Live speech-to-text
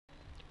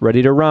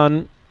ready to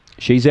run.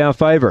 She's our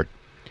favourite.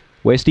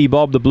 Westy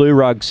Bob, the blue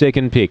rug,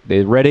 second pick.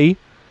 They're ready.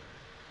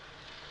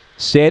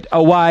 Set,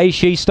 away.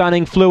 She's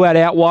stunning. Flew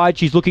out wide.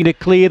 She's looking to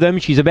clear them.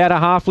 She's about a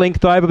half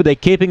length over, but they're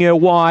keeping her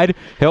wide.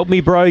 Help Me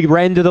Bro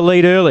ran to the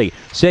lead early.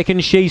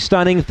 Second, She's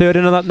Stunning. Third,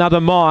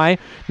 another My.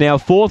 Now,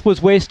 fourth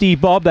was Westy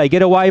Bob. They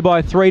get away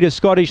by 3 to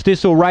Scottish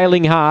Thistle,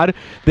 railing hard.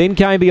 Then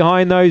came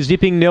behind those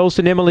Zipping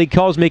Nelson, Emily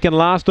Cosmic, and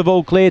last of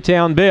all,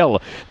 Claretown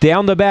Bell.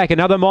 Down the back,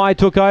 another My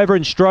took over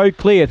and strode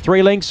clear.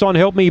 3 lengths on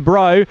Help Me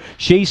Bro.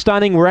 She's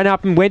Stunning ran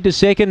up and went to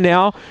second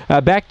now.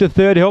 Back to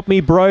third, Help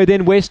Me Bro.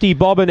 Then Westy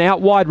Bob, and out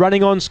wide,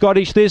 running on Scottish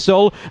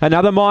Thistle.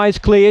 Another My's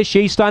clear.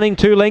 She's Stunning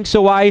 2 lengths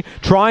away,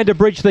 trying to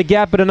bridge the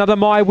gap, but another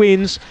My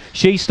wins.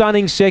 She's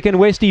Stunning second,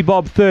 Westy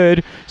Bob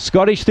third,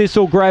 Scottish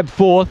Thistle grabbed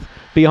fourth.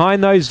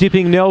 Behind those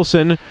Zipping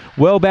Nelson,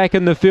 well back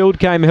in the field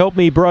came Help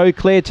Me Bro,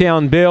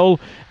 Claretown Bell,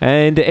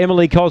 and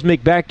Emily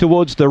Cosmic back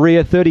towards the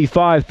rear.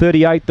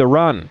 35-38 the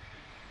run.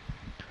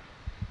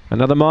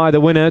 Another My,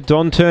 the winner,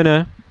 Don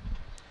Turner.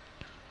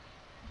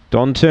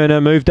 Don Turner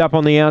moved up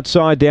on the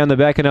outside, down the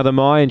back, another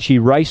My, and she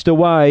raced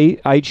away.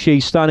 8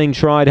 She's Stunning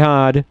tried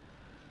hard.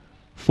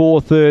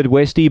 4 third,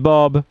 Westy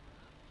Bob,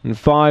 and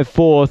 5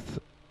 fourth,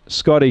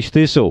 Scottish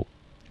Thistle.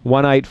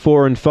 1, 8,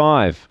 4 and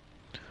 5.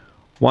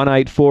 1,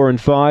 8, 4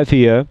 and 5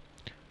 here.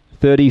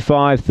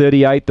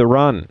 35-38 the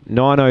run.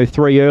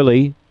 9:03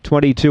 early.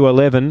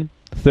 22:11.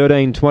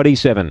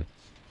 13:27.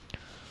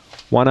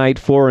 1, 8,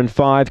 4 and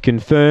 5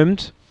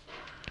 confirmed.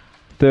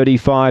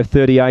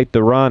 35-38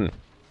 the run.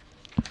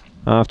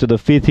 After the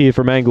fifth here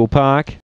from Angle Park.